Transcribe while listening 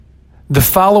The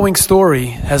following story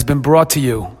has been brought to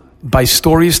you by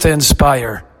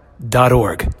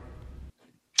StoriesToInspire.org.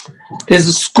 There's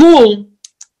a school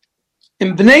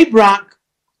in Bnei Brak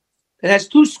that has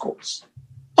two schools.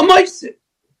 A Moisid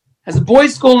has a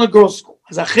boys' school and a girls' school.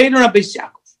 Has a Cheder and a Beis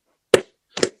Yaakov.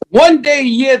 One day a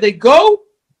year they go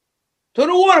to the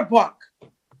water park.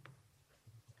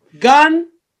 Gan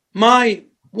Mayim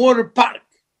Water Park.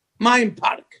 Mayim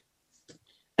Park.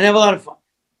 And have a lot of fun.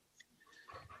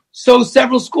 So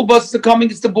several school buses are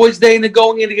coming. It's the boys' day, and they're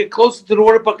going in to get closer to the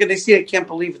water park, and they see, I can't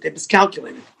believe it. They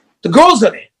miscalculated. The girls are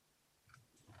there.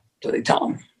 So they tell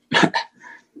them,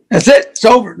 that's it. It's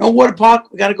over. No water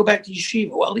park. We got to go back to yeshiva.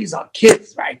 Well, these are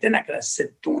kids, right? They're not going to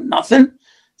sit doing nothing.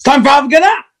 It's time for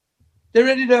Havganah. They're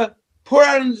ready to pour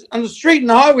out on the street and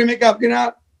the highway, make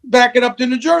Havganah, back it up to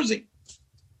New Jersey.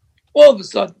 All of a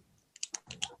sudden,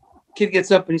 kid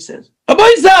gets up and he says,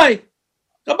 Aboizai,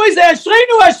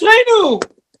 Ashreinu.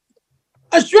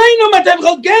 Ashreinu Matev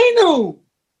Chalkeinu.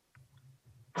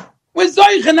 We're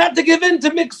Zoicha not to give in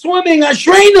to mixed swimming.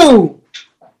 Ashreinu.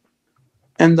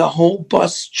 And the whole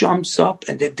bus jumps up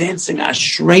and they're dancing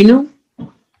Ashreinu.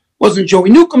 Wasn't Joey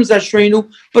Newcomb's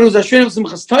Ashreinu, but it was Ashreinu of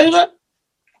Simchas Torah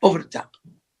over the top.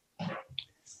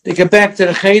 They get back to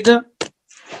the Cheder.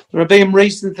 The Rebbeim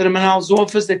race into the Manal's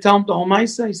office. They tell him the whole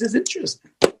Maisa. He says,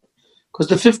 interesting. Because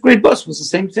the 5th grade bus was the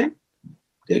same thing.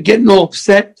 They're getting all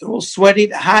upset. They're all sweaty.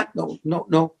 They're hot. No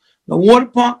water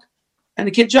park. And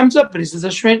the kid jumps up and he says,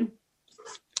 Ashreinu.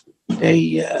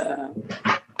 They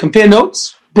compare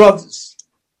notes. Brothers.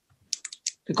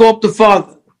 They call up the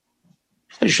father.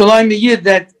 Shalayim Yid,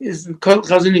 that is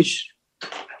Chazon Ish.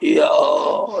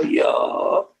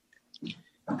 Yo.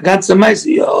 I got some mice.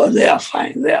 Yo, they are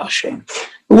fine. They are ashamed.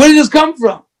 Where did this come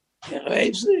from?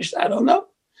 I don't know.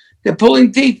 They're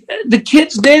pulling teeth. The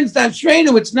kids dance that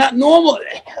Ashreinu. It's not normal.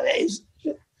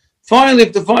 Finally,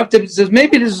 after 5 tips, says,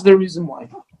 maybe this is the reason why.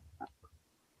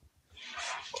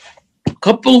 A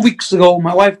couple of weeks ago,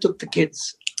 my wife took the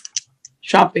kids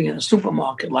shopping in a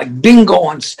supermarket, like bingo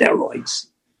on steroids.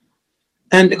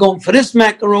 And they're going for this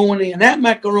macaroni and that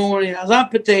macaroni and that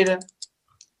potato.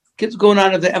 Kids going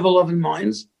out of their ever-loving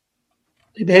minds.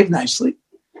 They behave nicely.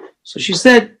 So she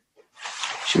said,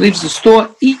 she leaves the store.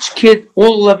 Each kid,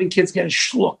 all 11 kids, get a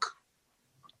shluck.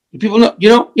 People know, you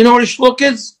know what a shluck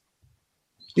is?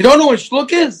 You don't know what a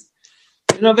shluck is?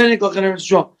 A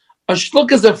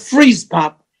shluck is a freeze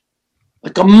pop,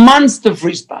 like a monster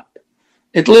freeze pop.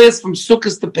 It lasts from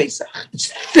Sukkot to Pesach.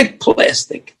 It's thick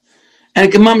plastic, and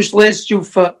it can last you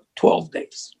for 12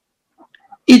 days.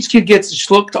 Each kid gets a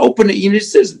shluck. To open it, you need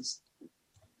scissors.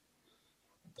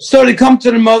 So they come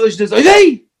to the mother. She says,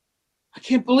 "Hey, I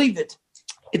can't believe it.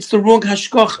 It's the wrong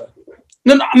hashgacha."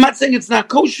 No, I'm not saying it's not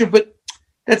kosher, but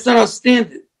that's not our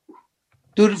standard.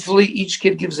 Dutifully, each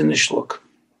kid gives in a shluck.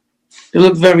 They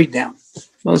look very down.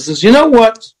 Mother says, "You know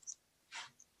what?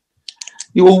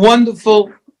 You were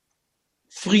wonderful,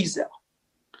 Frieza."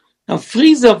 Now,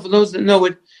 Frieza, for those that know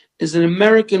it, is an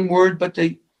American word, but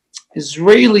the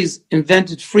Israelis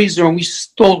invented freezer and we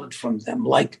stole it from them,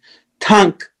 like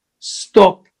tank,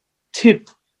 stop, tip,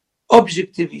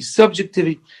 objectivity,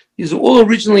 subjectivity. These are all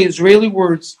originally Israeli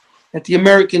words that the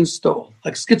Americans stole,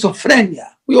 like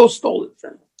schizophrenia. We all stole it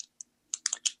from them.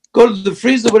 Go to the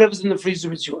freezer, whatever's in the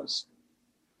freezer is yours.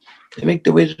 They make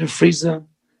their way to the freezer,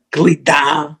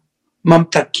 glida,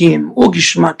 mamtakim,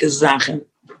 ugishmak zachen.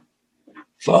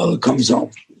 Father comes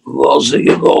home. Also,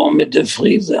 you go home with the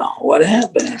freezer. What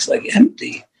happened? It's like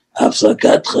empty.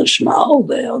 Hafsakat chashmal,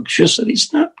 the electricity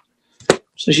stopped.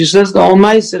 So she says, the whole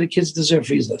mice said the kids deserve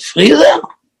freezer. Freezer?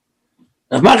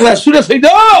 The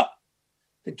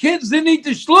kids didn't eat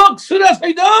the shluck.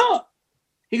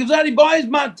 He goes out, he buys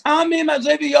matamim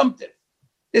azevi yomtiv.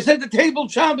 They set the table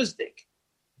Shabbos stick.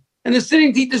 And they're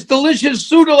sitting to eat this delicious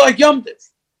suda like yomtiv.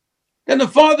 Then the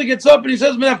father gets up and he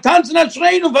says,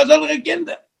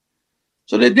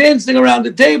 so they're dancing around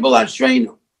the table,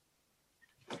 Ashreinu.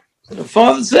 So the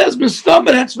father says, Mr.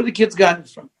 That's where the kids got it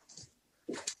from.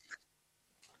 A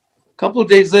couple of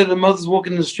days later, the mother's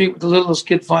walking in the street with the littlest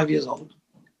kid, 5 years old.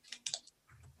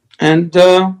 And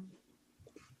a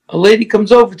lady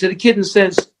comes over to the kid and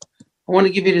says, I want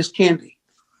to give you this candy.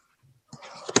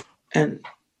 And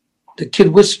the kid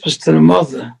whispers to the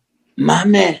mother,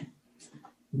 Mame,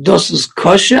 das is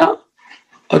kosher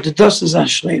or the das is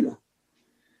Ashreinu?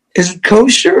 Is it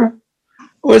kosher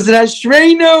or is it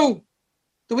Ashreinu?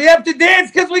 Do we have to dance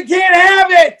because we can't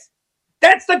have it?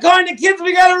 That's the kind of kids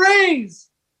we got to raise.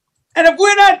 And if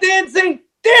we're not dancing,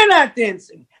 they're not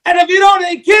dancing. And if you don't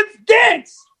have kids,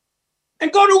 dance.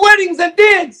 And go to weddings and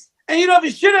dance. And you know, if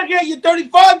you shit again, you're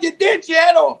 35, you dance your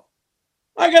head off.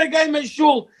 I got a guy in my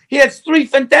shul. He has 3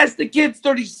 fantastic kids,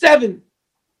 37.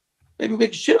 Maybe we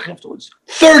make a shidduch afterwards.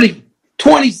 30,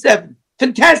 27.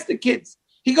 Fantastic kids.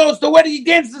 He goes to the wedding, he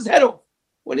dances his head off.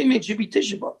 What do you mean it should be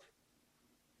Tisha B'Av?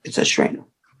 It's Ashreinu.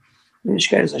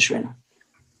 Mishkai is Ashreinu.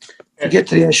 We get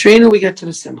to the Ashreinu, we get to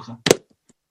the Simcha.